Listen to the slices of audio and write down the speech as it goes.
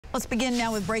Let's begin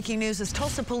now with breaking news as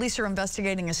Tulsa police are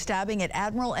investigating a stabbing at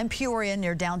Admiral and Peoria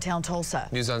near downtown Tulsa.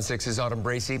 News on 6's Autumn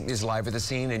Bracey is live at the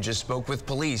scene and just spoke with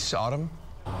police. Autumn?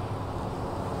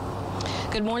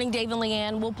 Good morning, Dave and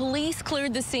Leanne. Well, police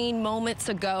cleared the scene moments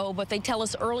ago, but they tell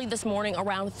us early this morning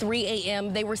around 3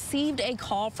 a.m. they received a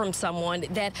call from someone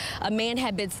that a man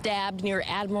had been stabbed near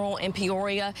Admiral and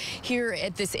Peoria here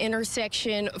at this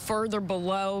intersection further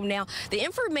below. Now, the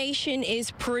information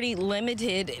is pretty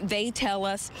limited. They tell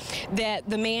us that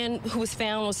the man who was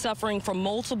found was suffering from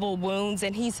multiple wounds,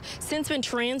 and he's since been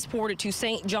transported to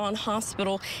St. John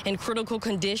Hospital in critical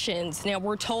conditions. Now,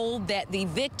 we're told that the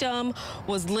victim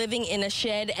was living in a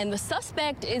shed, and the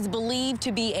suspect is believed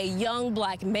to be a young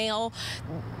black male.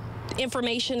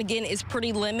 Information, again, is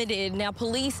pretty limited. Now,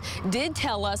 police did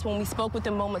tell us when we spoke with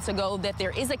them moments ago that there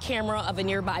is a camera of a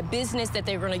nearby business that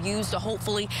they're going to use to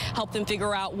hopefully help them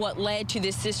figure out what led to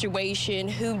this situation,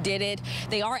 who did it.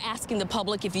 They are asking the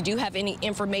public if you do have any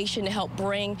information to help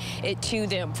bring it to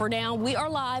them. For now, we are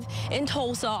live in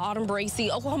Tulsa. Autumn Bracey,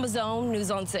 Oklahoma's Own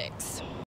News on 6.